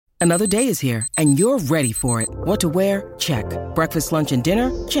Another day is here, and you're ready for it. What to wear? Check. Breakfast, lunch, and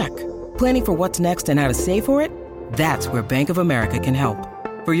dinner? Check. Planning for what's next and how to save for it? That's where Bank of America can help.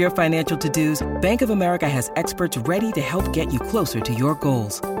 For your financial to-dos, Bank of America has experts ready to help get you closer to your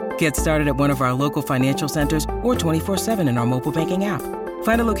goals. Get started at one of our local financial centers or 24/7 in our mobile banking app.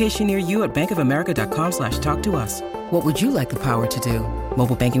 Find a location near you at bankofamerica.com/talktous. What would you like the power to do?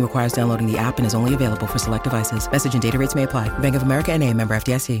 Mobile banking requires downloading the app and is only available for select devices. Message and data rates may apply. Bank of America N.A., member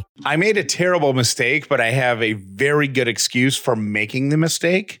FDIC. I made a terrible mistake, but I have a very good excuse for making the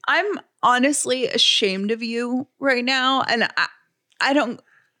mistake. I'm honestly ashamed of you right now. And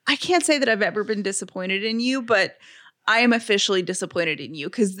I can't say that I've ever been disappointed in you, but I am officially disappointed in you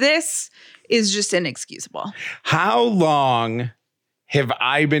because this is just inexcusable. How long have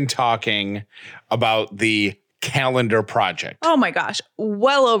I been talking about the calendar project? Oh my gosh.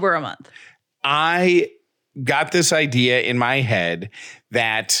 Well over a month. I got this idea in my head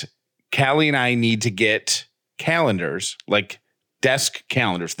that Callie and I need to get calendars, like desk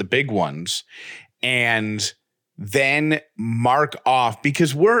calendars, the big ones, and then mark off,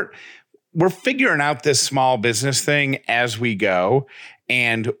 because we're figuring out this small business thing as we go.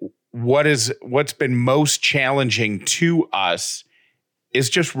 And what's been most challenging to us is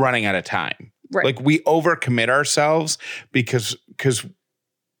just running out of time. Right. Like we overcommit ourselves because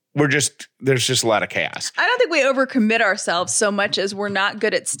there's just a lot of chaos. I don't think we overcommit ourselves so much as we're not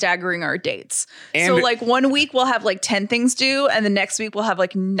good at staggering our dates. And so like 1 week we'll have like 10 things due and the next week we'll have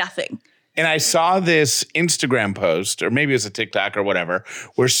like nothing. And I saw this Instagram post, or maybe it was a TikTok or whatever,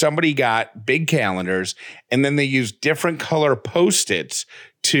 where somebody got big calendars and then they used different color Post-its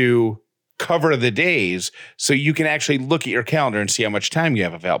to cover the days so you can actually look at your calendar and see how much time you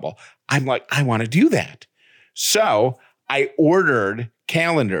have available. I'm like, I want to do that. So I ordered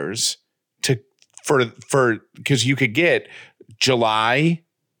calendars for because you could get July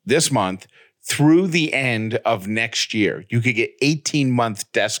this month through the end of next year. You could get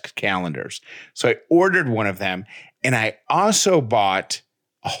 18-month desk calendars. So I ordered one of them, and I also bought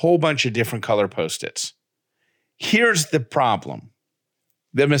a whole bunch of different color Post-its. Here's the problem.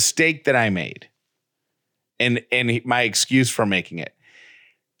 The mistake that I made, and my excuse for making it.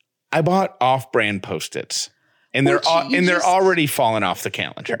 I bought off-brand Post-its, and they're already falling off the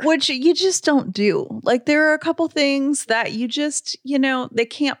calendar. Which you just don't do. Like there are a couple things that you just, they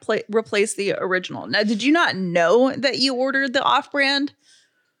can't replace the original. Now, did you not know that you ordered the off-brand?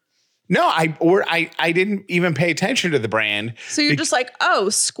 No, I didn't even pay attention to the brand. So you're just like, oh,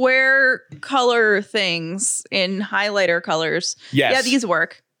 square color things in highlighter colors. Yes. Yeah, these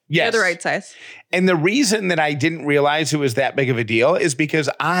work. Yes. They're the right size. And the reason that I didn't realize it was that big of a deal is because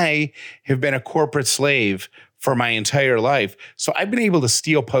I have been a corporate slave for my entire life. So I've been able to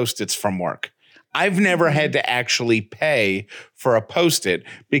steal Post-its from work. I've never had to actually pay for a Post-it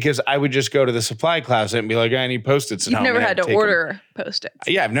because I would just go to the supply closet and be like, I need Post-its. You've never had to order Post-its.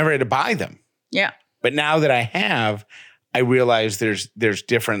 Yeah, I've never had to buy them. Yeah. But now that I have, I realize there's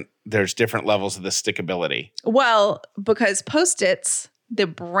different levels of the stickability. Well, because Post-its, the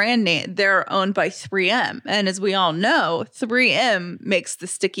brand name, they're owned by 3M. And as we all know, 3M makes the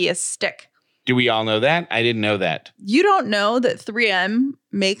stickiest stick. Do we all know that? I didn't know that. You don't know that 3M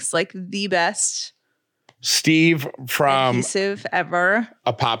makes like the best Steve from adhesive ever.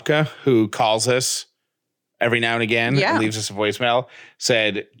 Apopka, who calls us every now and again and leaves us a voicemail,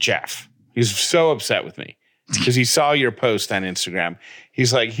 said, Jeff, he's so upset with me because he saw your post on Instagram.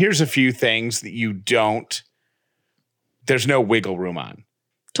 He's like, here's a few things that there's no wiggle room on.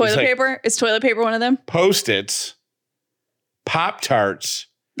 Toilet paper? Is toilet paper one of them? Post-its, Pop-Tarts.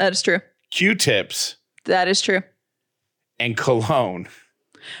 That is true. Q-tips. That is true. And cologne.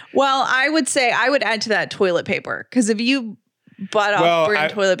 Well, I would say I would add to that toilet paper, because if you bought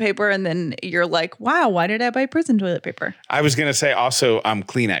off-brand toilet paper and then you're like, wow, why did I buy prison toilet paper? I was going to say also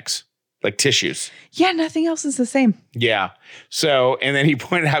Kleenex, like tissues. Yeah, nothing else is the same. Yeah. So, and then he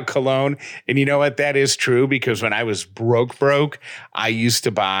pointed out cologne. And you know what? That is true, because when I was broke, I used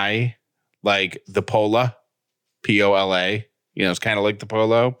to buy like the Pola, Pola. It's kind of like the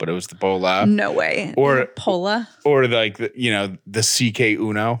Polo, but it was the Pola. No way. Or Pola. Or like the CK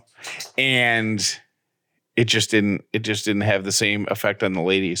Uno. And it just didn't have the same effect on the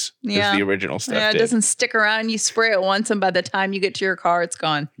ladies as the original stuff did. It doesn't stick around. You spray it once and by the time you get to your car, it's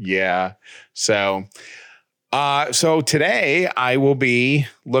gone. Yeah. So today I will be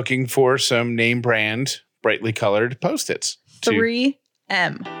looking for some name brand brightly colored Post-its.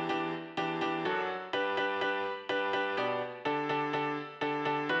 3M.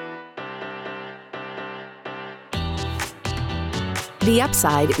 The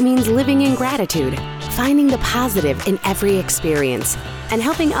Upside means living in gratitude. finding the positive in every experience, and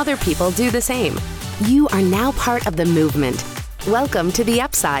helping other people do the same. You are now part of the movement. Welcome to The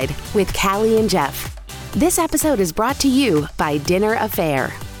Upside with Callie and Jeff. This episode is brought to you by Dinner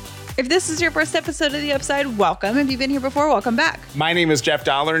Affair. If this is your first episode of The Upside, welcome. If you've been here before, welcome back. My name is Jeff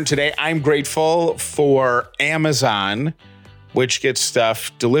Dollar, and today I'm grateful for Amazon, which gets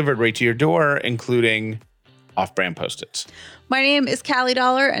stuff delivered right to your door, including off-brand Post-its. My name is Callie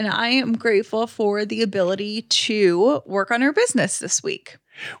Dollar, and I am grateful for the ability to work on our business this week.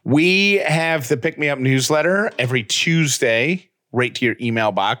 We have the Pick Me Up newsletter every Tuesday right to your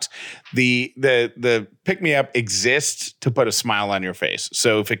email box. The Pick Me Up exists to put a smile on your face.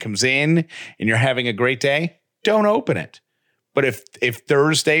 So if it comes in and you're having a great day, don't open it. But if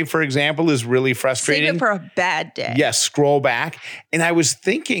Thursday, for example, is really frustrating, save it for a bad day. Yes, scroll back. And I was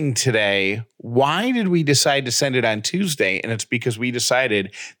thinking today, why did we decide to send it on Tuesday? And it's because we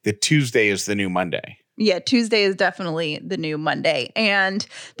decided that Tuesday is the new Monday. Yeah, Tuesday is definitely the new Monday. And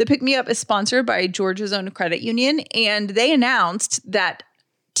the Pick Me Up is sponsored by Georgia's Own Credit Union. And they announced that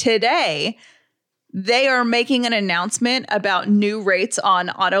today they are making an announcement about new rates on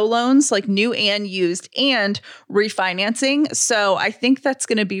auto loans, like new and used, and refinancing. So I think that's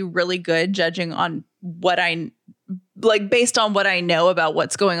going to be really good, judging on what based on what I know about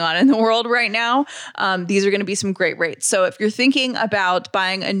what's going on in the world right now. These are going to be some great rates. So if you're thinking about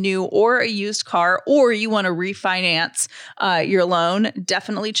buying a new or a used car, or you want to refinance your loan,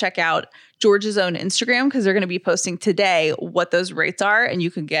 definitely check out Georgia's Own Instagram, because they're going to be posting today what those rates are, and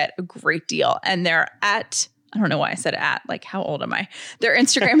you can get a great deal. And they're at, I don't know why I said at, like, how old am I? Their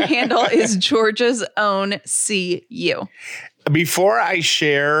Instagram handle is Georgia's Own CU. Before I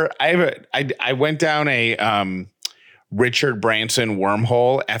share, I went down a Richard Branson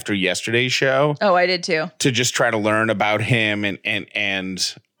wormhole after yesterday's show. Oh, I did too. To just try to learn about him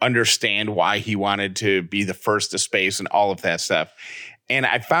and understand why he wanted to be the first to space and all of that stuff. And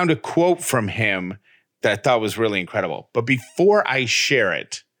I found a quote from him that I thought was really incredible. But before I share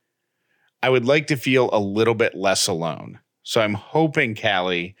it, I would like to feel a little bit less alone. So I'm hoping,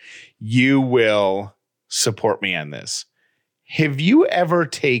 Callie, you will support me on this. Have you ever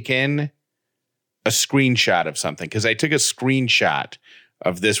taken a screenshot of something? Because I took a screenshot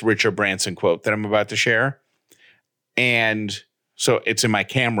of this Richard Branson quote that I'm about to share. And so it's in my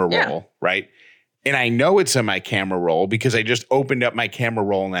camera roll, right? And I know it's in my camera roll because I just opened up my camera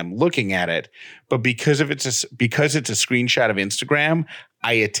roll and I'm looking at it. But because it's a screenshot of Instagram,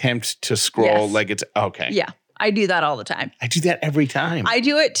 I attempt to scroll like it's okay. Yeah, I do that all the time. I do that every time. I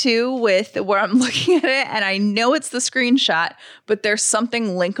do it too with where I'm looking at it and I know it's the screenshot, but there's something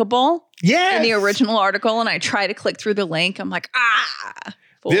linkable in the original article, and I try to click through the link. I'm like,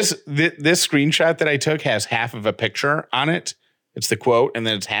 fool. This screenshot that I took has half of a picture on it. It's the quote, and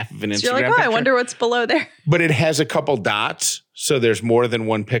then it's half of an Instagram you're like, picture. I wonder what's below there. But it has a couple dots, so there's more than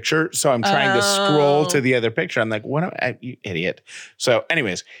one picture. So I'm trying to scroll to the other picture. I'm like, what? You idiot. So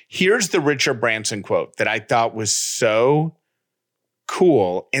anyways, here's the Richard Branson quote that I thought was so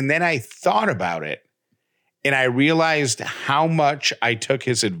cool. And then I thought about it, and I realized how much I took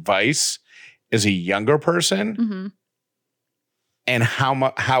his advice as a younger person and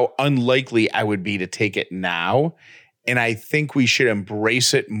how unlikely I would be to take it now. And I think we should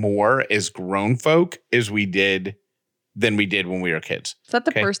embrace it more as grown folk than we did when we were kids. Is that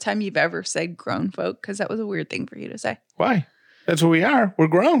the first time you've ever said grown folk? Because that was a weird thing for you to say. Why? That's what we are. We're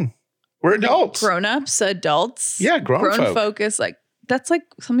grown. We're adults. Grown-ups, adults. Yeah, grown folk is like, that's like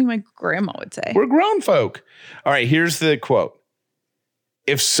something my grandma would say. We're grown folk. All right, here's the quote.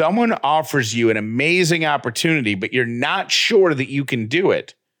 If someone offers you an amazing opportunity, but you're not sure that you can do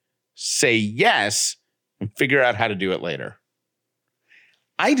it, say yes and figure out how to do it later.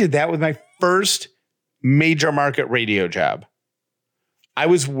 I did that with my first major market radio job. I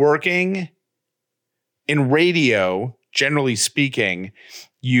was working in radio, generally speaking,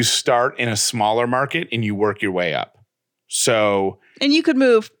 you start in a smaller market and you work your way up. And you could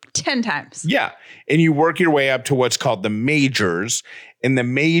move 10 times. Yeah. And you work your way up to what's called the majors. And the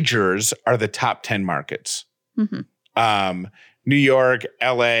majors are the top 10 markets. New York,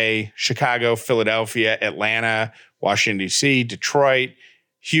 LA, Chicago, Philadelphia, Atlanta, Washington, D.C., Detroit,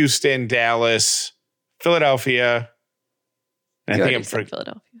 Houston, Dallas, Philadelphia. And I think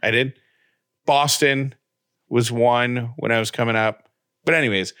Philadelphia. I did. Boston was one when I was coming up. But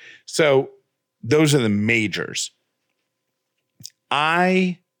anyways, so those are the majors.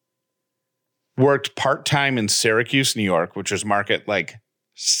 I worked part-time in Syracuse, New York, which was market like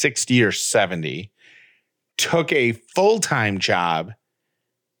 60 or 70. Took a full-time job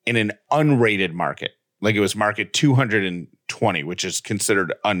in an unrated market. Like it was market 220 20, which is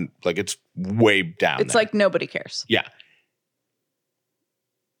considered it's way down. It's there. like nobody cares. Yeah.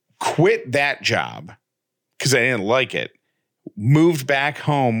 Quit that job because I didn't like it. Moved back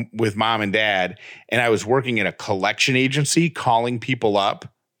home with mom and dad, and I was working at a collection agency, calling people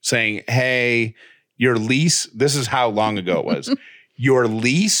up saying, hey, your lease, this is how long ago it was. Your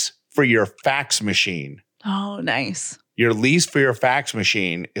lease for your fax machine. Oh, nice. Your lease for your fax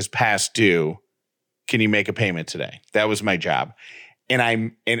machine is past due. Can you make a payment today? That was my job. And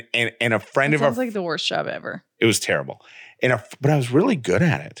a friend of Sounds our, like the worst job ever. it was terrible. But I was really good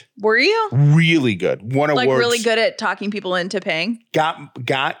at it. Were you? Really good. Won Like awards. really good at talking people into paying?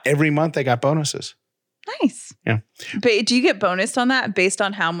 Got every month I got bonuses. Nice. Yeah. But do you get bonused on that based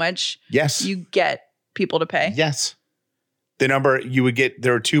on how much Yes. you get people to pay? Yes. The number you would get,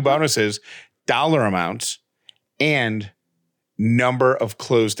 there are two bonuses, dollar amounts and number of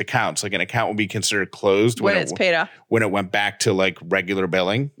closed accounts. Like an account will be considered closed When it's paid off. when it went back to like regular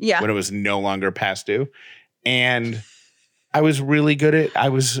billing. Yeah. When it was no longer past due. And I was really good at I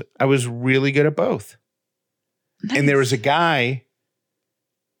was really good at both. Nice. And there was a guy,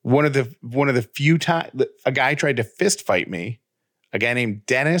 one of the few times a guy tried to fist fight me, a guy named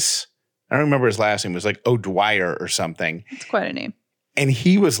Dennis. I don't remember his last name. It was like O'Dwyer or something. It's quite a name. And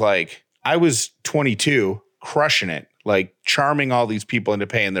he was like, I was 22, crushing it, like charming all these people into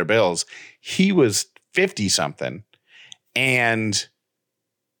paying their bills. He was 50 something and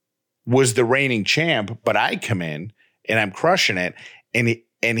was the reigning champ, but I come in and I'm crushing it.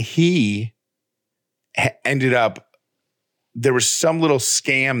 And he ended up, there was some little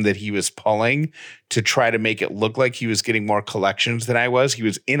scam that he was pulling to try to make it look like he was getting more collections than I was. He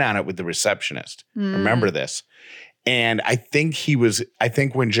was in on it with the receptionist. Remember this. And I think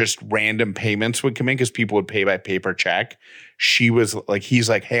when just random payments would come in because people would pay by paper check, he's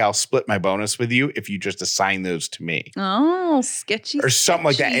like, hey, I'll split my bonus with you if you just assign those to me. Oh, sketchy. Or something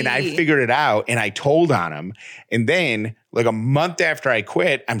like that. And I figured it out and I told on him. And then like a month after I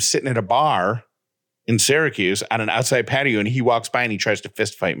quit, I'm sitting at a bar in Syracuse on an outside patio and he walks by and he tries to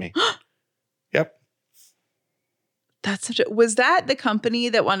fist fight me. Yep. Was that the company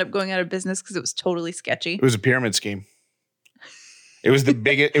that wound up going out of business because it was totally sketcy? It was a pyramid scheme. It was the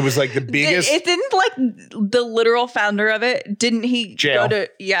biggest. It was like the biggest. It didn't like the literal founder of it. Didn't he Jail. go to?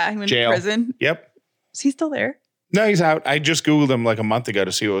 Yeah, he went Jail. to prison. Yep. Is he still there? No, he's out. I just Googled him like a month ago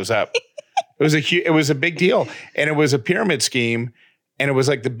to see what was up. It was a big deal. And it was a pyramid scheme. And it was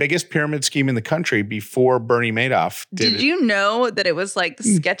like the biggest pyramid scheme in the country before Bernie Madoff did it. You know that it was like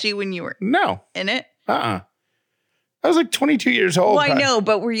sketchy when you were No. in it? I was like 22 years old. Well, I know,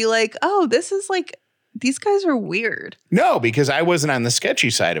 but were you like, oh, this is like, these guys are weird? No, because I wasn't on the sketchy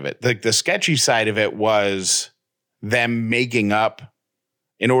side of it. Like the sketchy side of it was them making up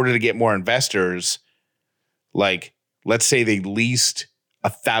in order to get more investors. Like, let's say they leased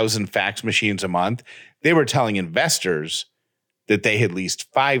 1,000 fax machines a month. They were telling investors that they had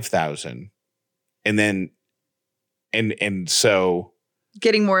leased 5,000. And then, and so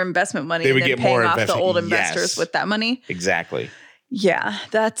getting more investment money. They would and then get more paying off the investment- old investors yes. with that money. exactly. Yeah,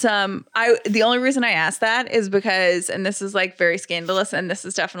 that's the only reason I asked that is because, and this is like very scandalous, and this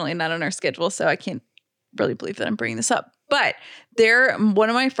is definitely not on our schedule, so I can't really believe that I'm bringing this up. But one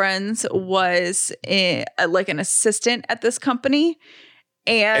of my friends was like an assistant at this company,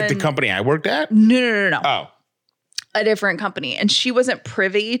 and At the company I worked at? no, Oh, a different company, and she wasn't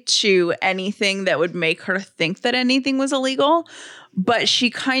privy to anything that would make her think that anything was illegal, but she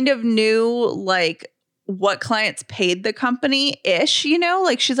kind of knew like what clients paid the company ish, you know,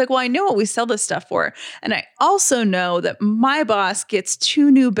 like she's like, well, I know what we sell this stuff for. And I also know that my boss gets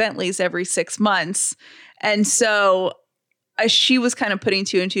 2 new Bentleys every 6 months. And so she was kind of putting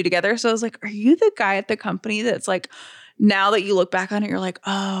 2 and 2 together. So I was like, are you the guy at the company that's like, now that you look back on it, you're like,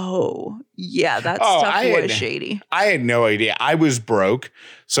 oh, yeah, that stuff was shady. I had no idea. I was broke.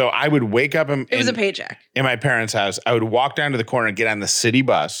 So I would wake up It was a paycheck. in my parents' house. I would walk down to the corner, get on the city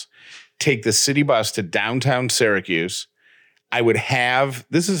bus, take the city bus to downtown Syracuse. I would have,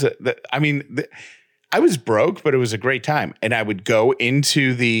 I was broke, but it was a great time. And I would go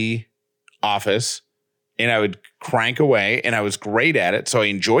into the office and I would crank away and I was great at it. So I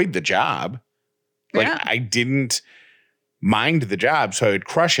enjoyed the job. Like Yeah. I didn't mind the job. So I would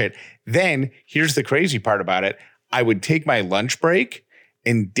crush it. Then here's the crazy part about it. I would take my lunch break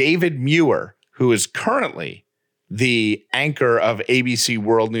and David Muir, who is currently the anchor of ABC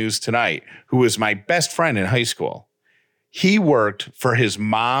World News Tonight, who was my best friend in high school. He worked for his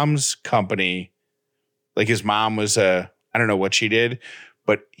mom's company. Like his mom was I don't know what she did,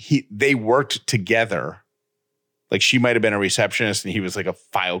 but they worked together. Like she might have been a receptionist and he was like a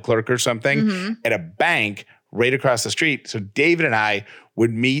file clerk or something at a bank right across the street. So David and I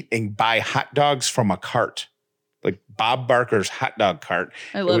would meet and buy hot dogs from a cart, like Bob Barker's hot dog cart.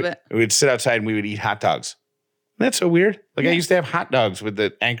 I love it. We would sit outside and we would eat hot dogs. That's so weird. Like I used to have hot dogs with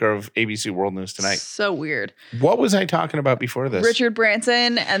the anchor of ABC World News Tonight. So weird. What was I talking about before this? Richard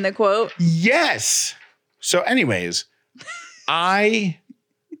Branson and the quote. Yes. So anyways, I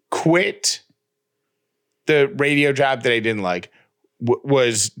quit the radio job that I didn't like,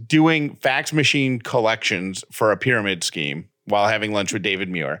 was doing fax machine collections for a pyramid scheme while having lunch with David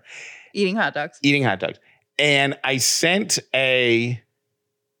Muir. Eating hot dogs. And I sent a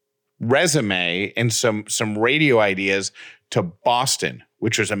resume and some radio ideas to Boston,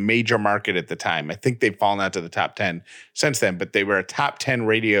 which was a major market at the time. I think they've fallen out to the top 10 since then, but they were a top 10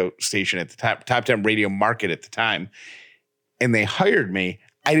 radio station at the top 10 radio market at the time. And they hired me.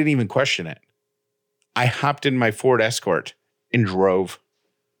 I didn't even question it. I hopped in my Ford Escort and drove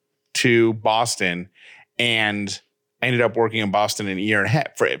to Boston, and I ended up working in Boston for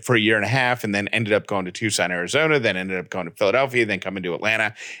a year and a half, and then ended up going to Tucson, Arizona, then ended up going to Philadelphia, then coming to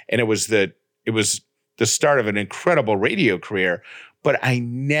Atlanta. And it was the start of an incredible radio career, but I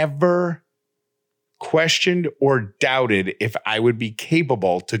never questioned or doubted if I would be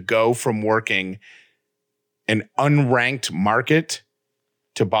capable to go from working an unranked market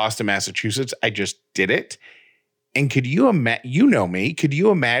to Boston, Massachusetts. I just did it. And could you could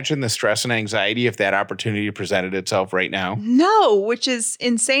you imagine the stress and anxiety if that opportunity presented itself right now? No, which is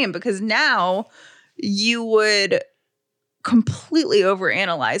insane, because now you would completely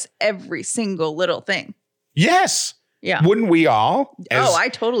overanalyze every single little thing. Yes. Yeah. Wouldn't we all? I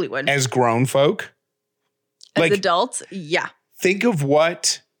totally would. As grown folk. As adults, yeah. Think of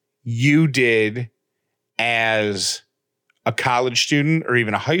what you did as a college student or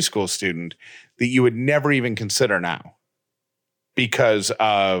even a high school student that you would never even consider now because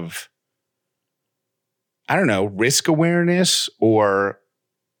of, I don't know, risk awareness or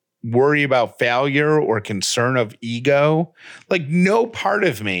worry about failure or concern of ego. Like no part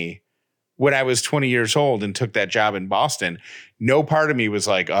of me, when I was 20 years old and took that job in Boston, no part of me was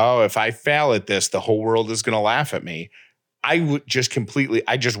like, oh, if I fail at this, the whole world is going to laugh at me. I just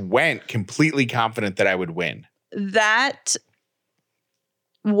went completely confident that I would win. That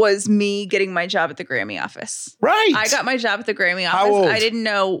was me getting my job at the Grammy office. Right. I got my job at the Grammy office. How old? I didn't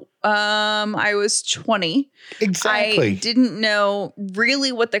know. I was 20. Exactly. I didn't know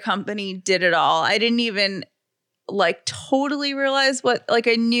really what the company did at all. I didn't even totally realize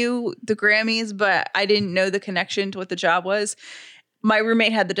I knew the Grammys, but I didn't know the connection to what the job was. My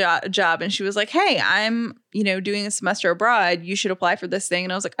roommate had the job and she was like, hey, I'm, doing a semester abroad. You should apply for this thing.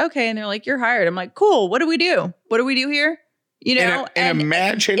 And I was like, okay. And they're like, you're hired. I'm like, cool. What do we do? What do we do here? And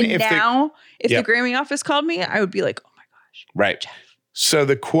imagine if the Grammy office called me, I would be like, oh my gosh. Right. So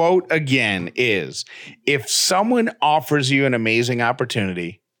the quote again is, if someone offers you an amazing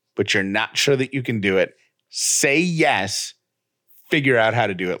opportunity, but you're not sure that you can do it, say yes, figure out how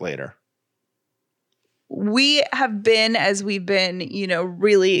to do it later. We have been, as we've been,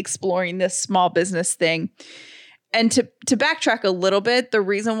 really exploring this small business thing. And to backtrack a little bit, the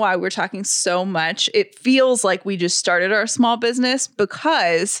reason why we're talking so much, it feels like we just started our small business,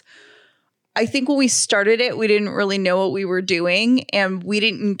 because I think when we started it, we didn't really know what we were doing, and we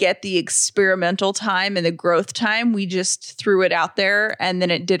didn't get the experimental time and the growth time. We just threw it out there, and then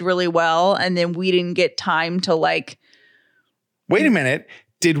it did really well. And then we didn't get time to wait a minute.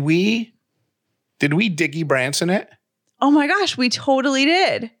 Did we Dickie Branson it? Oh my gosh, we totally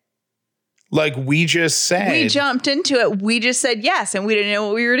did. Like we just said. We jumped into it. We just said yes, and we didn't know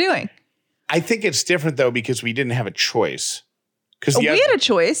what we were doing. I think it's different, though, because we didn't have a choice. We had a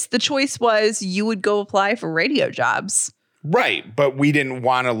choice. The choice was you would go apply for radio jobs. Right, but we didn't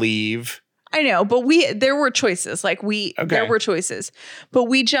want to leave. I know, but there were choices. There were choices. But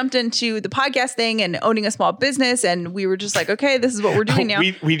we jumped into the podcast thing and owning a small business, and we were just like, okay, this is what we're doing now.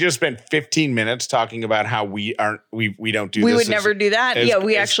 We just spent 15 minutes talking about how we don't do this. We would never do that.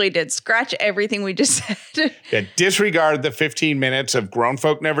 We actually did. Scratch everything we just said. Yeah, disregard the 15 minutes of grown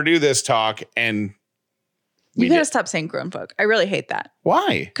folk never do this talk, and you gotta stop saying grown folk. I really hate that.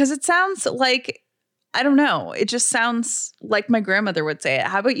 Why? Because it sounds like, I don't know. It just sounds like my grandmother would say it.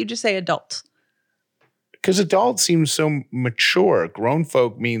 How about you just say adult? Because adult seems so mature. Grown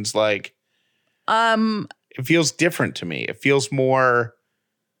folk means it feels different to me. It feels more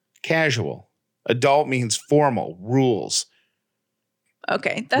casual. Adult means formal, rules.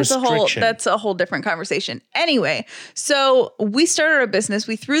 Okay, that's a whole different conversation. Anyway, so we started a business.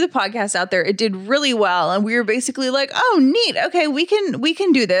 We threw the podcast out there. It did really well, and we were basically like, "Oh, neat. Okay, we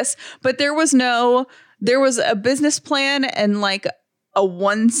can do this." But there was a business plan and a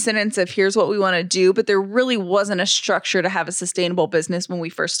one sentence of here's what we want to do, but there really wasn't a structure to have a sustainable business when we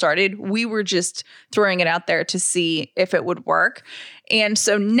first started. We were just throwing it out there to see if it would work. And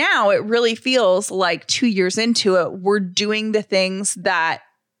so now it really feels like 2 years into it, we're doing the things that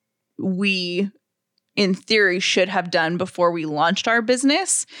we, in theory, should have done before we launched our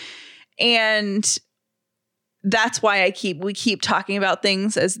business. And that's why we keep talking about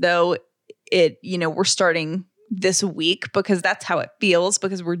things as though we're starting this week, because that's how it feels,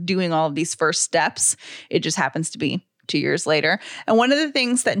 because we're doing all of these first steps. It just happens to be 2 years later. And one of the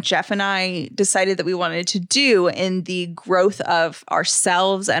things that Jeff and I decided that we wanted to do in the growth of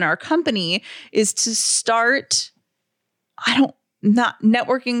ourselves and our company is to start,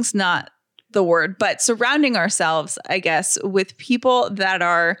 networking's not the word, but surrounding ourselves, I guess, with people that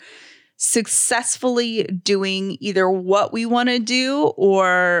are successfully doing either what we want to do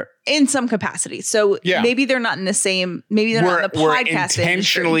or in some capacity. So maybe they're not in the same, maybe they're not in the podcast industry. We're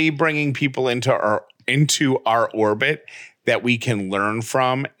intentionally bringing people into our orbit that we can learn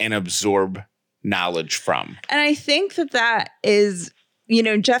from and absorb knowledge from. And I think that is,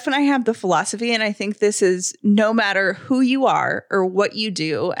 Jeff and I have the philosophy, and I think this is no matter who you are or what you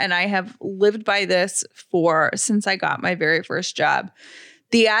do, and I have lived by this since I got my very first job.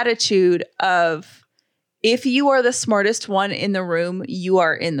 The attitude of, if you are the smartest one in the room, you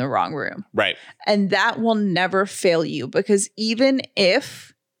are in the wrong room. Right. And that will never fail you, because even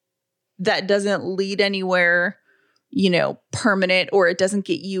if that doesn't lead anywhere, permanent, or it doesn't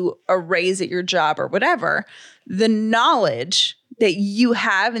get you a raise at your job or whatever, the knowledge that you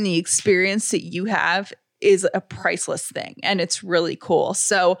have and the experience that you have is a priceless thing, and it's really cool.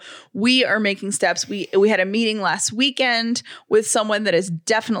 So we are making steps. We had a meeting last weekend with someone that is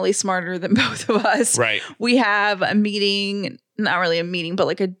definitely smarter than both of us. Right. We have a meeting, not really a meeting, but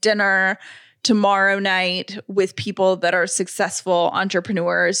like a dinner tomorrow night with people that are successful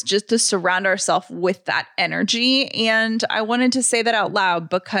entrepreneurs, just to surround ourselves with that energy. And I wanted to say that out loud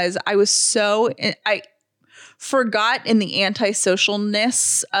because I forgot in the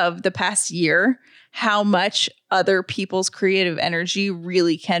antisocialness of the past year how much other people's creative energy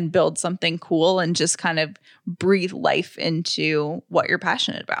really can build something cool and just kind of breathe life into what you're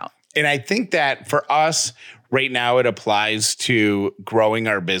passionate about. And I think that for us right now, it applies to growing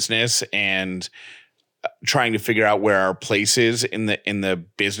our business and trying to figure out where our place is in the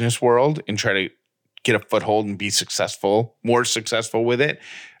business world and try to get a foothold and be more successful with it.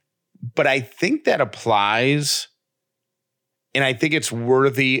 But I think that applies, and I think it's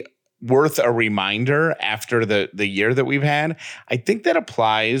worth a reminder after the year that we've had. I think that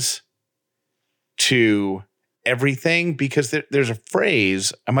applies to everything, because there's a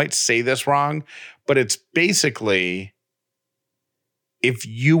phrase, I might say this wrong, but it's basically, if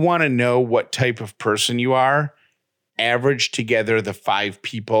you want to know what type of person you are, average together the 5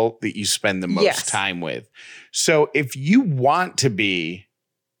 people that you spend the most time with. So if you want to be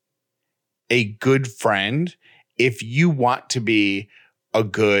a good friend, if you want to be a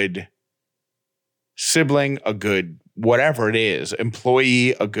good sibling, a good whatever it is,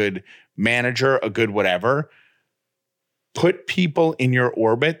 employee, a good manager, a good whatever, put people in your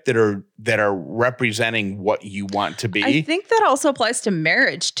orbit that are representing what you want to be. I think that also applies to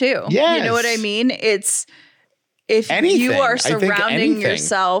marriage too. Yes. You know what I mean? It's if you are surrounding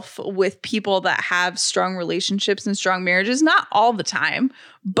yourself with people that have strong relationships and strong marriages, not all the time,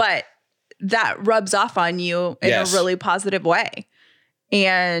 but that rubs off on you in a really positive way.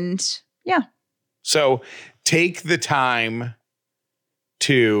 And so take the time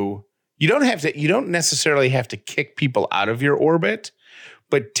to, you don't necessarily have to kick people out of your orbit,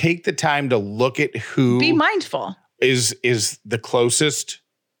 but take the time to look at who, be mindful, is the closest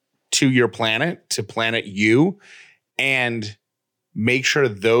to your planet, to planet you, and make sure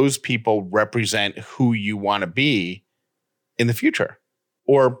those people represent who you want to be in the future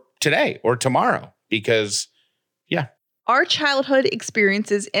or today or tomorrow, because our childhood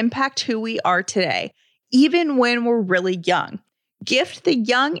experiences impact who we are today, even when we're really young. Gift the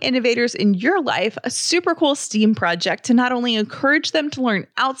young innovators in your life a super cool STEAM project to not only encourage them to learn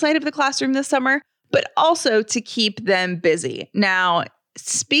outside of the classroom this summer, but also to keep them busy. Now,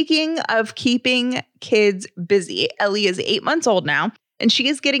 speaking of keeping kids busy, Ellie is 8 months old now, and she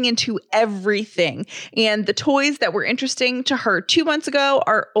is getting into everything. And the toys that were interesting to her 2 months ago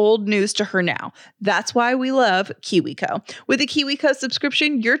are old news to her now. That's why we love KiwiCo. With a KiwiCo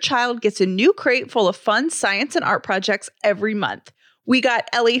subscription, your child gets a new crate full of fun science and art projects every month. We got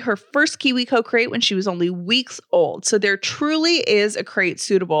Ellie her first KiwiCo crate when she was only weeks old, so there truly is a crate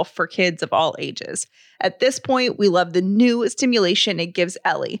suitable for kids of all ages. At this point, we love the new stimulation it gives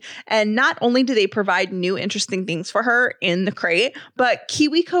Ellie. And not only do they provide new interesting things for her in the crate, but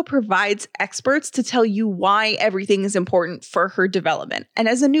KiwiCo provides experts to tell you why everything is important for her development. And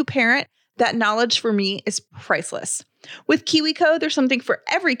as a new parent, that knowledge for me is priceless. With KiwiCo, there's something for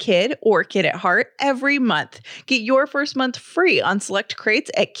every kid or kid at heart every month. Get your first month free on select crates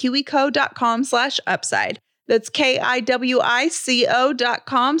at kiwico.com/upside. That's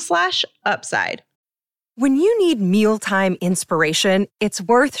KIWICO.com/upside. When you need mealtime inspiration, it's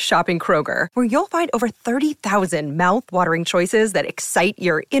worth shopping Kroger, where you'll find over 30,000 mouth-watering choices that excite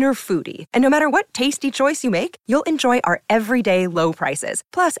your inner foodie. And no matter what tasty choice you make, you'll enjoy our everyday low prices,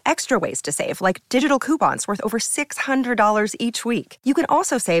 plus extra ways to save, like digital coupons worth over $600 each week. You can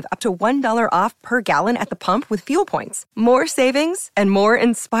also save up to $1 off per gallon at the pump with fuel points. More savings and more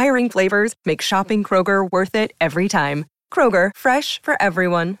inspiring flavors make shopping Kroger worth it every time. Kroger, fresh for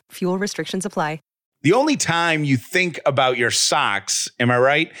everyone. Fuel restrictions apply. The only time you think about your socks, am I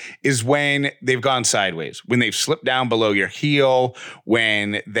right, is when they've gone sideways, when they've slipped down below your heel,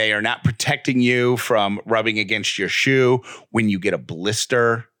 when they are not protecting you from rubbing against your shoe, when you get a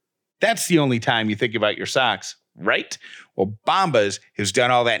blister. That's the only time you think about your socks, right? Well, Bombas has done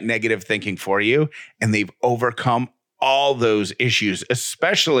all that negative thinking for you, and they've overcome all those issues,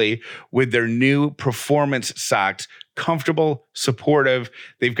 especially with their new performance socks. Comfortable, supportive.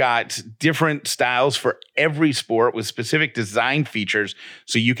 They've got different styles for every sport with specific design features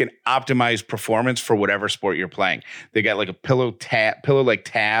so you can optimize performance for whatever sport you're playing. They got like a pillow-like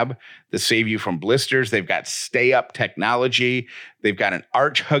tab that save you from blisters. They've got stay-up technology. They've got an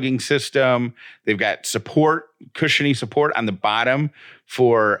arch hugging system. They've got support, cushiony support on the bottom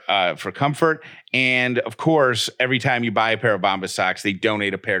for comfort. And of course, every time you buy a pair of Bombas socks, they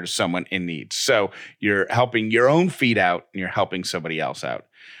donate a pair to someone in need. So you're helping your own feet out and you're helping somebody else out.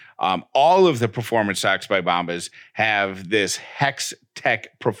 All of the performance socks by Bombas have this Hex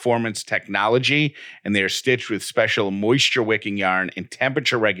Tech performance technology, and they're stitched with special moisture wicking yarn and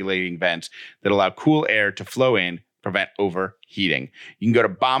temperature regulating vents that allow cool air to flow in, prevent overheating. You can go to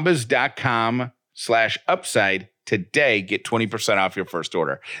bombas.com/upside today. Get 20% off your first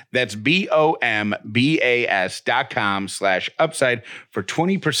order. That's BOMBAS.com/upside for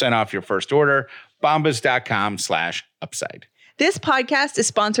 20% off your first order. Bombas.com/upside. This podcast is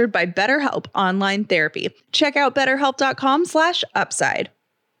sponsored by BetterHelp Online Therapy. Check out BetterHelp.com/upside.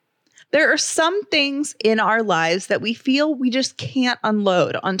 There are some things in our lives that we feel we just can't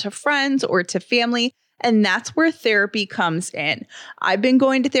unload onto friends or to family, and that's where therapy comes in. I've been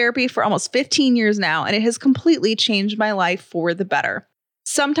going to therapy for almost 15 years now, and it has completely changed my life for the better.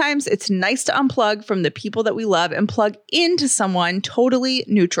 Sometimes it's nice to unplug from the people that we love and plug into someone totally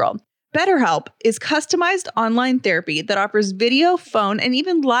neutral. BetterHelp is customized online therapy that offers video, phone, and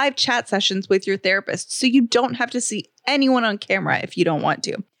even live chat sessions with your therapist, so you don't have to see anyone on camera if you don't want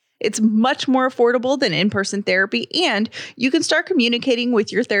to. It's much more affordable than in-person therapy, and you can start communicating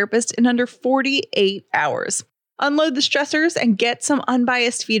with your therapist in under 48 hours. Unload the stressors and get some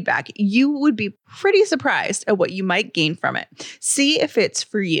unbiased feedback. You would be pretty surprised at what you might gain from it. See if it's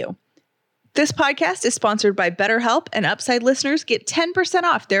for you. This podcast is sponsored by BetterHelp, and Upside listeners get 10%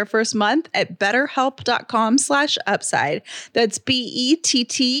 off their first month at betterhelp.com/upside. That's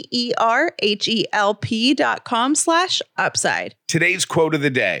BETTERHELP.com/upside. Today's quote of the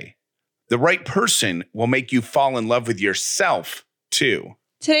day: the right person will make you fall in love with yourself too.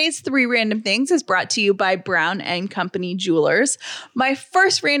 Today's 3 random things is brought to you by Brown & Company Jewelers. My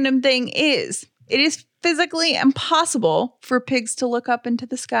first random thing is, it is physically impossible for pigs to look up into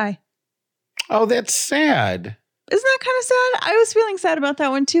the sky. Oh, that's sad. Isn't that kind of sad? I was feeling sad about that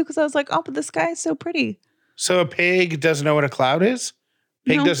one too, because I was like, oh, but the sky is so pretty. So a pig doesn't know what a cloud is?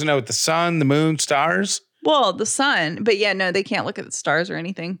 Pig doesn't know what the sun, the moon, stars? Well, the sun, but yeah, no, they can't look at the stars or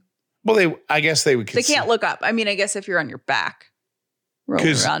anything. Well, I guess they would. They can't look up. I mean, I guess if you're on your back,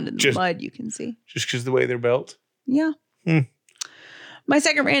 rolling around in the mud, you can see. Just because the way they're built? Yeah. My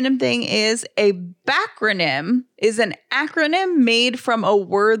second random thing is a backronym is an acronym made from a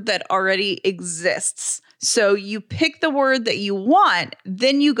word that already exists. So you pick the word that you want,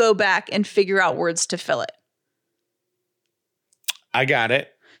 then you go back and figure out words to fill it. I got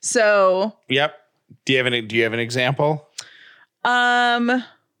it. So. Yep. Do you have an example? No.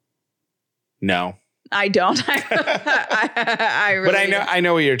 I don't. I really but I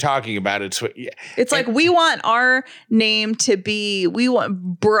know what you're talking about. It's like we want our name to be, we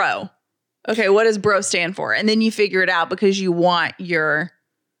want bro. Okay, what does bro stand for? And then you figure it out because you want your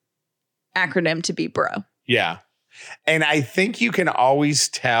acronym to be bro. Yeah. And I think you can always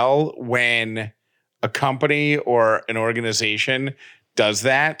tell when a company or an organization does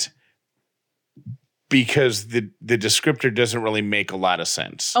that because the descriptor doesn't really make a lot of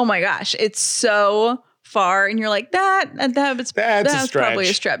sense. Oh my gosh, it's so far, and you're like that's probably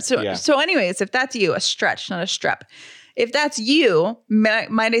a strep. So anyways, if that's you, a stretch, not a strep. If that's you,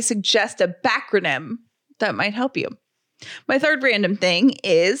 might I suggest a backronym that might help you? My third random thing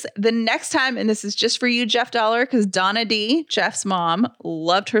is the next time, and this is just for you, Jeff Dollar, because Donna D, Jeff's mom,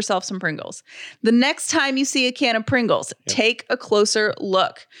 loved herself some Pringles. The next time you see a can of Pringles, take a closer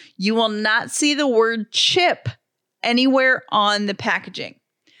look. You will not see the word chip anywhere on the packaging.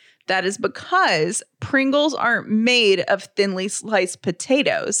 That is because Pringles aren't made of thinly sliced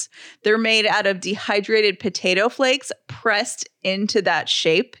potatoes. They're made out of dehydrated potato flakes pressed into that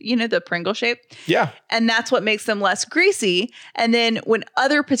shape, the Pringle shape. Yeah. And that's what makes them less greasy. And then when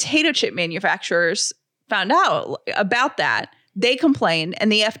other potato chip manufacturers found out about that, they complained, and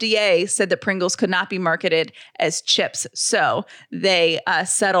the FDA said that Pringles could not be marketed as chips. So they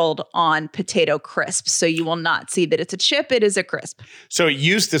settled on potato crisps. So you will not see that it's a chip. It is a crisp. So it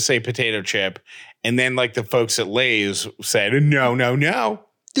used to say potato chip. And then like the folks at Lay's said, no.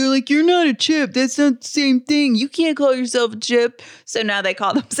 They're like, you're not a chip. That's not the same thing. You can't call yourself a chip. So now they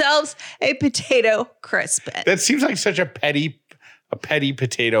call themselves a potato crisp. That seems like such a petty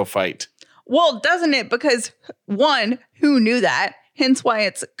potato fight. Well, doesn't it? Because one, who knew that? Hence why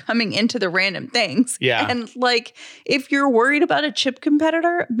it's coming into the random things. Yeah. And like, if you're worried about a chip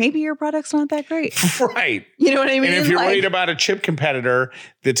competitor, maybe your product's not that great. Right. You know what I mean? And if you're worried about a chip competitor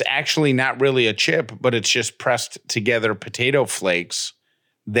that's actually not really a chip, but it's just pressed together potato flakes,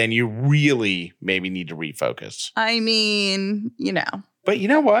 then you really maybe need to refocus. I mean, But you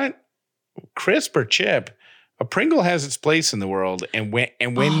know what? Crisp or chip, a Pringle has its place in the world, and when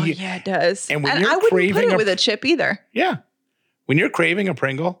it does. And when I you're wouldn't craving put it with a chip either. Yeah, when you're craving a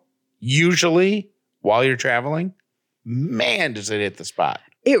Pringle, usually while you're traveling, man, does it hit the spot.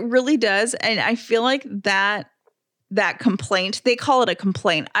 It really does, and I feel like that complaint, they call it a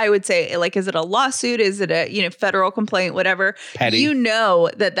complaint. I would say, like, is it a lawsuit? Is it a federal complaint? Whatever. Petty.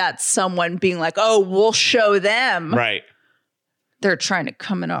 That's someone being like, oh, we'll show them. Right. They're trying to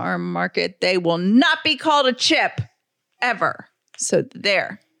come into our market. They will not be called a chip ever. So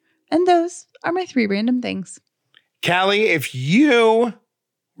there. And those are my 3 random things. Callie, if you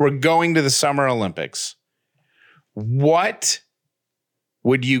were going to the Summer Olympics, what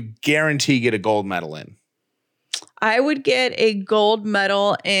would you guarantee get a gold medal in? I would get a gold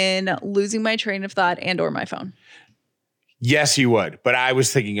medal in losing my train of thought and or my phone. Yes, you would. But I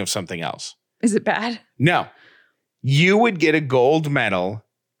was thinking of something else. Is it bad? No. You would get a gold medal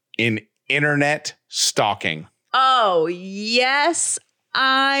in internet stalking. Oh, yes,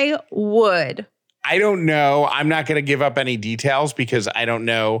 I would. I don't know. I'm not going to give up any details because I don't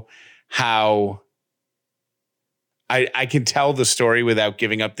know how I can tell the story without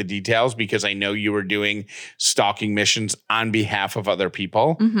giving up the details because I know you were doing stalking missions on behalf of other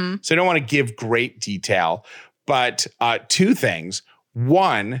people. Mm-hmm. So I don't want to give great detail, but 2 things.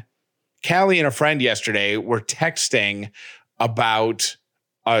 One, Callie and a friend yesterday were texting about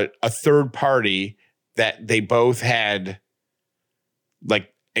a third party that they both had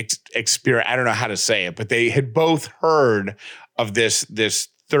like experience. I don't know how to say it, but they had both heard of this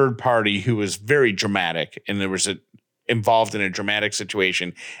third party who was very dramatic, and there was involved in a dramatic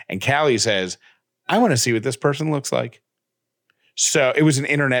situation. And Callie says, I want to see what this person looks like. So it was an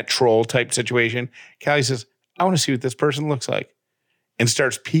internet troll type situation. Callie says, I want to see what this person looks like. And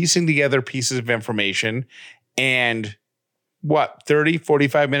starts piecing together pieces of information. And 30,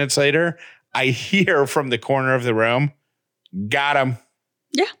 45 minutes later, I hear from the corner of the room, got him.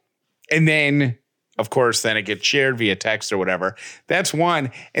 Yeah. And then, of course, then it gets shared via text or whatever. That's one.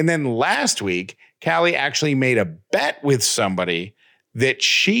 And then last week, Callie actually made a bet with somebody that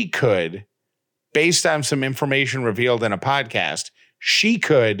she could, based on some information revealed in a podcast, she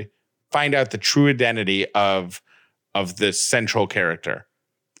could find out the true identity of the central character.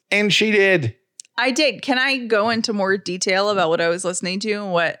 And she did. I did. Can I go into more detail about what I was listening to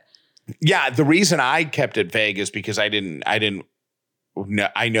and what? Yeah, the reason I kept it vague is because I know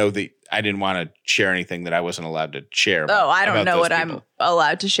that I didn't want to share anything that I wasn't allowed to share. I don't know what people. I'm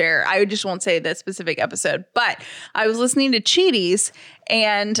allowed to share. I just won't say that specific episode. But I was listening to Cheaties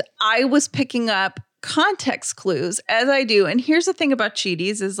and I was picking up context clues as I do. And here's the thing about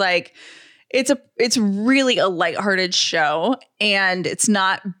Cheaties is like, it's really a lighthearted show and it's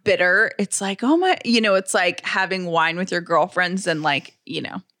not bitter. It's like, oh my, it's like having wine with your girlfriends and like,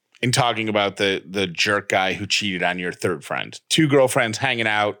 And talking about the jerk guy who cheated on your third friend. 2 girlfriends hanging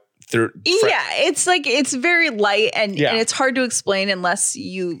out, It's like, it's very light and it's hard to explain unless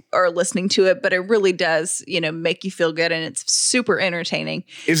you are listening to it, but it really does, make you feel good and it's super entertaining.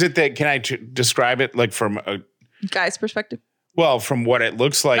 Is it that, can I describe it like from a guy's perspective? Well, from what it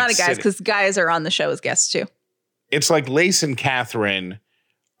looks like. Not a guy's, because guys are on the show as guests too. It's like Lace and Catherine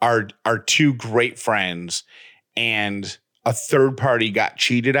are two great friends and a third party got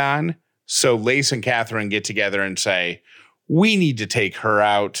cheated on. So Lace and Catherine get together and say, we need to take her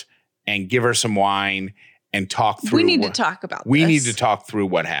out and give her some wine and talk through. We need to talk about We need to talk through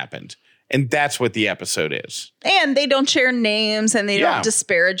what happened. And that's what the episode is. And they don't share names and they don't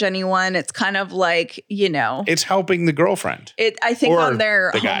disparage anyone. It's kind of like, It's helping the girlfriend. I think or on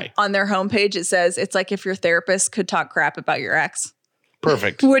their guy. On their homepage, it says it's like if your therapist could talk crap about your ex.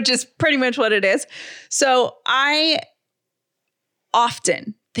 Perfect. Which is pretty much what it is. So I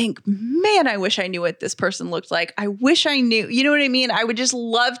often think, man, I wish I knew what this person looked like. I wish I knew, you know what I mean? I would just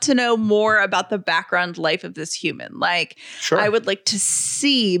love to know more about the background life of this human. Like, sure. I would like to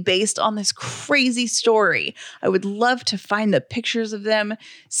see, based on this crazy story, I would love to find the pictures of them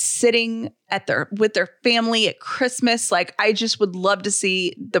sitting with their family at Christmas. Like, I just would love to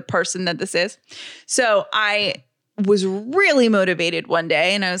see the person that this is. So I was really motivated one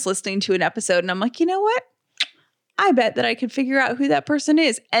day and I was listening to an episode and I'm like, you know what? I bet that I could figure out who that person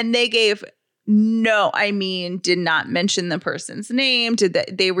is. And they did not mention the person's name.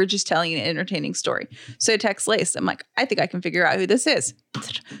 They were just telling an entertaining story. So I text Lace. I'm like, I think I can figure out who this is.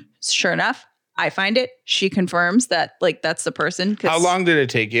 Sure enough, I find it. She confirms that that's the person. How long did it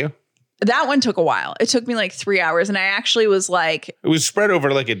take you? That one took a while. It took me like 3 hours. And I actually was like... It was spread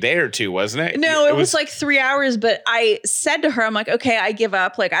over like a day or two, wasn't it? No, it was like 3 hours. But I said to her, I'm like, okay, I give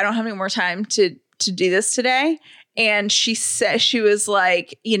up. Like, I don't have any more time to do this today. And she said, she was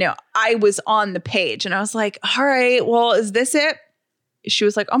like, I was on the page and I was like, all right, well, is this it? She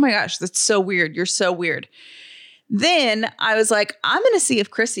was like, oh my gosh, that's so weird. You're so weird. Then I was like, I'm going to see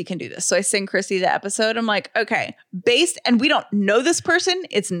if Chrissy can do this. So I send Chrissy the episode. I'm like, okay, and we don't know this person.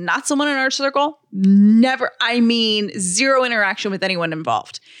 It's not someone in our circle. Zero interaction with anyone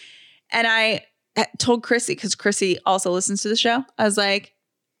involved. And I told Chrissy, because Chrissy also listens to the show. I was like,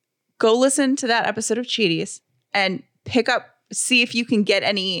 go listen to that episode of Cheaties and see if you can get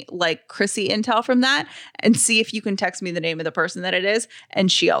any like Chrissy intel from that and see if you can text me the name of the person that it is.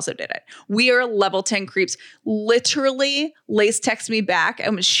 And she also did it. We are level 10 creeps. Literally, Lace texted me back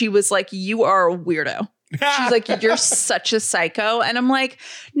and she was like, you are a weirdo. She's like, you're such a psycho. And I'm like,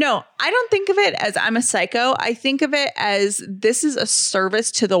 no, I don't think of it as I'm a psycho. I think of it as this is a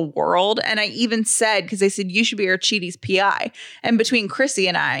service to the world. And I even said, because they said, you should be our Cheaties PI. And between Chrissy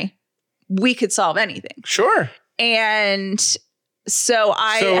and I, we could solve anything. Sure. And so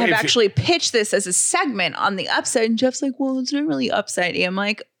I have actually pitched this as a segment on the Upside. And Jeff's like, well, it's not really upsidey. I'm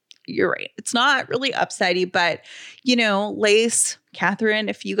like, you're right. It's not really upsidey, but, Lace, Catherine,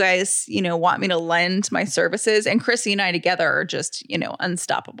 if you guys, want me to lend my services, and Chrissy and I together are just,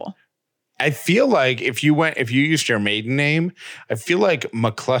 unstoppable. I feel like if you used your maiden name, I feel like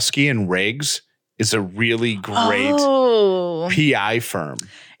McCluskey and Riggs is a really great PI firm.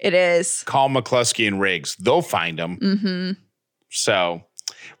 It is. Call McCluskey and Riggs. They'll find them. Mm-hmm. So,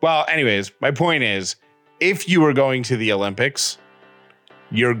 well, anyways, my point is, if you were going to the Olympics,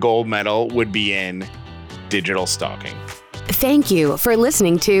 your gold medal would be in digital stalking. Thank you for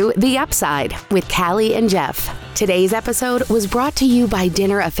listening to The Upside with Callie and Jeff. Today's episode was brought to you by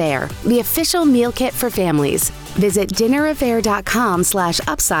Dinner Affair, the official meal kit for families. Visit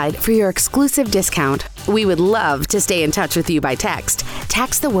dinneraffair.com/upside for your exclusive discount. We would love to stay in touch with you by text.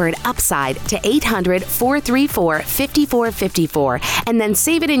 Text the word UPSIDE to 800-434-5454 and then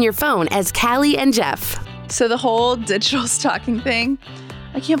save it in your phone as Callie and Jeff. So the whole digital stalking thing,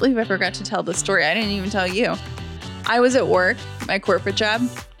 I can't believe I forgot to tell this story. I didn't even tell you. I was at work, my corporate job,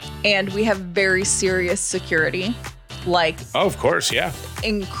 and we have very serious security. Oh, of course, yeah.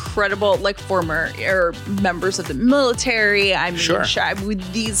 Incredible, former members of the military. I mean, sure.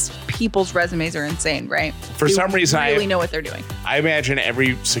 These people's resumes are insane, right? For some reason, I really know what they're doing. I imagine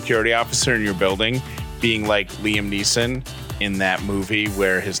every security officer in your building being like Liam Neeson in that movie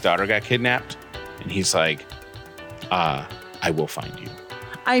where his daughter got kidnapped. And he's like, I will find you.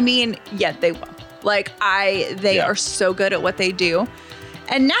 I mean, yeah, they will. They are so good at what they do.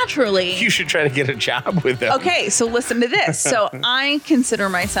 And naturally, you should try to get a job with them. Okay, so listen to this. So I consider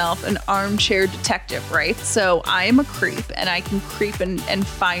myself an armchair detective, right? So I am a creep and I can creep and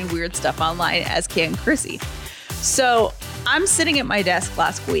find weird stuff online, as can Chrissy. So I'm sitting at my desk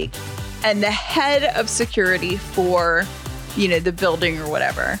last week and the head of security for, the building or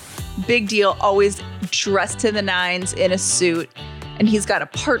whatever, big deal, always dressed to the nines in a suit. and he's got a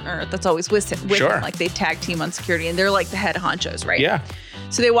partner that's always with him. Sure. Like they tag team on security, and they're like the head honchos, right? Yeah.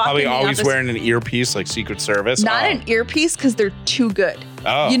 So they walk Probably in the always office, wearing an earpiece like Secret Service. not an earpiece because they're too good.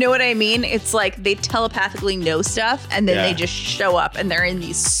 Oh. You know what I mean? It's like they telepathically know stuff, and then they just show up and they're in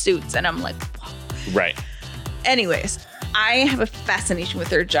these suits, and I'm like, whoa. Right. Anyways, I have a fascination with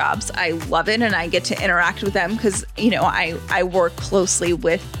their jobs. I love it, and I get to interact with them because, I work closely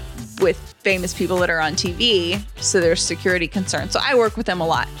with famous people that are on TV, so there's security concerns. So I work with them a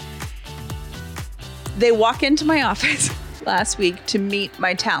lot. They walk into my office last week to meet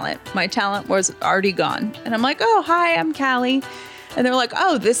my talent. My talent was already gone. And I'm like, oh, hi, I'm Callie. And they're like,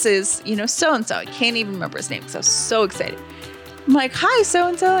 oh, this is, so-and-so. I can't even remember his name because I was so excited. I'm like, hi,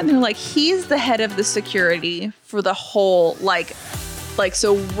 so-and-so. And they're like, he's the head of the security for the whole,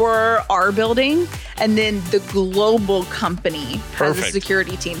 so we're our building, and then the global company has a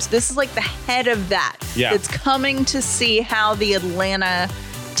security team. So this is like the head of that. Yeah. It's coming to see how the Atlanta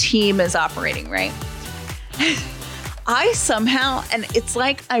team is operating, right? I somehow, and it's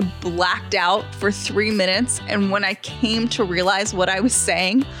like I blacked out for 3 minutes. And when I came to realize what I was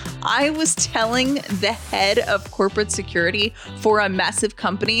saying, I was telling the head of corporate security for a massive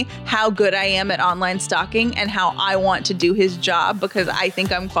company how good I am at online stalking and how I want to do his job because I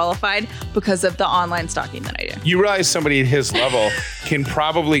think I'm qualified because of the online stalking that I do. You realize somebody at his level can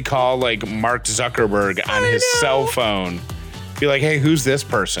probably call like Mark Zuckerberg on his cell phone. Be like, hey, who's this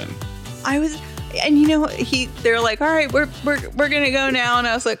person? And they're like, all right, we're gonna go now. And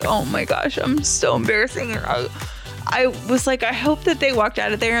I was like, oh my gosh, I'm so embarrassing. I was like, I hope that they walked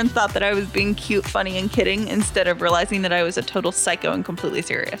out of there and thought that I was being cute, funny, and kidding instead of realizing that I was a total psycho and completely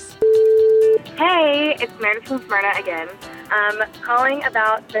serious. Hey, it's Meredith from Smyrna again. Calling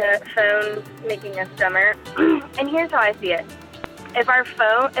about the phones making us dumber. And here's how I see it. If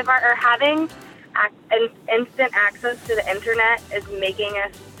having instant access to the internet is making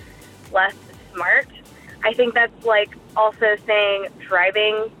us less smart, I think that's like also saying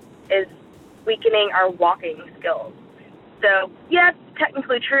driving is weakening our walking skills. So, yeah, it's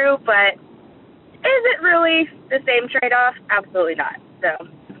technically true, but is it really the same trade-off? Absolutely not. So,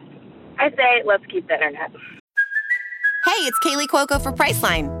 I say let's keep the internet. Hey, it's Kaylee Cuoco for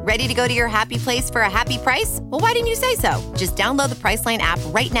Priceline. Ready to go to your happy place for a happy price? Well, why didn't you say so? Just download the Priceline app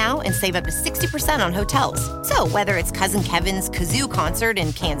right now and save up to 60% on hotels. So whether it's Cousin Kevin's Kazoo Concert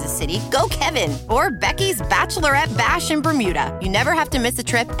in Kansas City, go Kevin, or Becky's Bachelorette Bash in Bermuda, you never have to miss a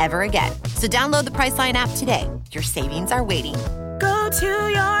trip ever again. So download the Priceline app today. Your savings are waiting. Go to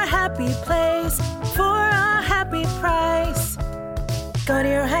your happy place for a happy price. Go to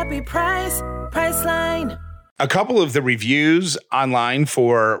your happy price, Priceline. A couple of the reviews online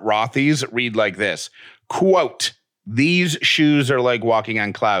for Rothy's read like this. Quote, these shoes are like walking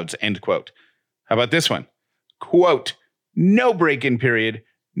on clouds, end quote. How about this one? Quote, no break-in period,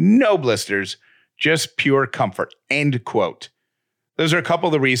 no blisters, just pure comfort, end quote. Those are a couple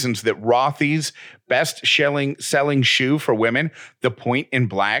of the reasons that Rothy's best selling shoe for women, the Point in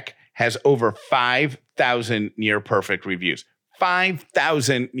Black, has over 5,000 near perfect reviews.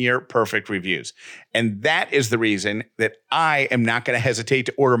 5,000 near perfect reviews. And that is the reason that I am not going to hesitate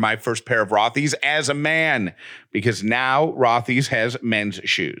to order my first pair of Rothy's as a man, because now Rothy's has men's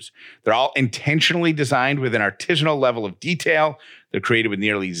shoes. They're all intentionally designed with an artisanal level of detail. They're created with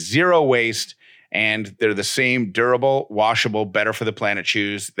nearly zero waste, and they're the same durable, washable, better for the planet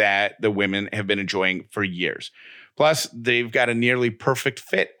shoes that the women have been enjoying for years. Plus, they've got a nearly perfect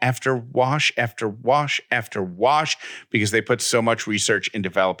fit after wash, after wash, after wash, because they put so much research and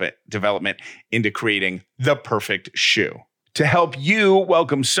development into creating the perfect shoe. To help you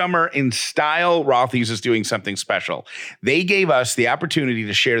welcome summer in style, Rothy's is doing something special. They gave us the opportunity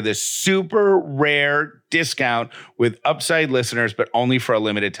to share this super rare discount with Upside listeners, but only for a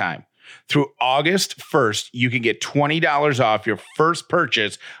limited time. Through August 1st, you can get $20 off your first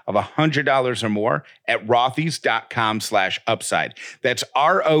purchase of $100 or more at rothys.com/upside. That's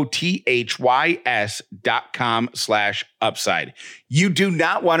ROTHYS.com/upside. You do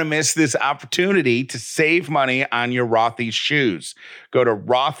not want to miss this opportunity to save money on your Rothy's shoes. Go to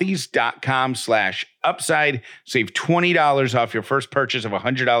rothys.com/upside, save $20 off your first purchase of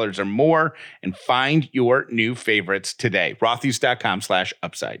 $100 or more, and find your new favorites today.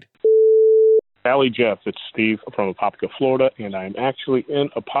 rothys.com/upside. Callie, Jeff, it's Steve from Apopka, Florida, and I'm actually in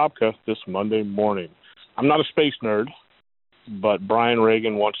Apopka this Monday morning. I'm not a space nerd, but Brian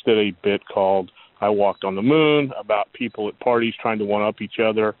Reagan once did a bit called I Walked on the Moon about people at parties trying to one-up each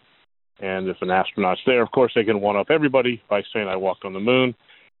other. And if an astronaut's there, of course, they can one-up everybody by saying I walked on the moon.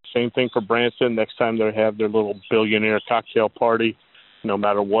 Same thing for Branson. Next time they have their little billionaire cocktail party, No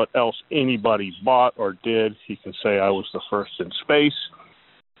matter what else anybody bought or did, he can say, I was the first in space.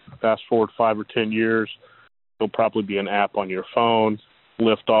 Fast forward 5 or 10 years, there'll probably be an app on your phone,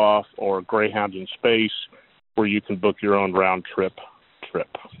 Liftoff or Greyhound in Space, where you can book your own round trip.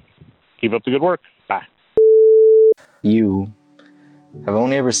 Keep up the good work. Bye. You have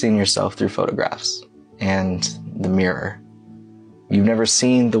only ever seen yourself through photographs and the mirror. You've never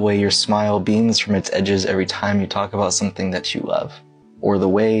seen the way your smile beams from its edges every time you talk about something that you love, or the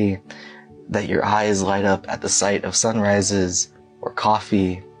way that your eyes light up at the sight of sunrises or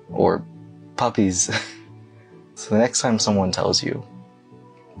coffee or puppies. So the next time someone tells you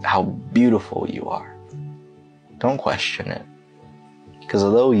how beautiful you are, don't question it. Because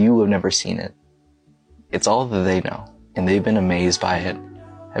although you have never seen it, it's all that they know, and they've been amazed by it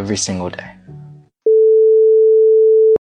every single day.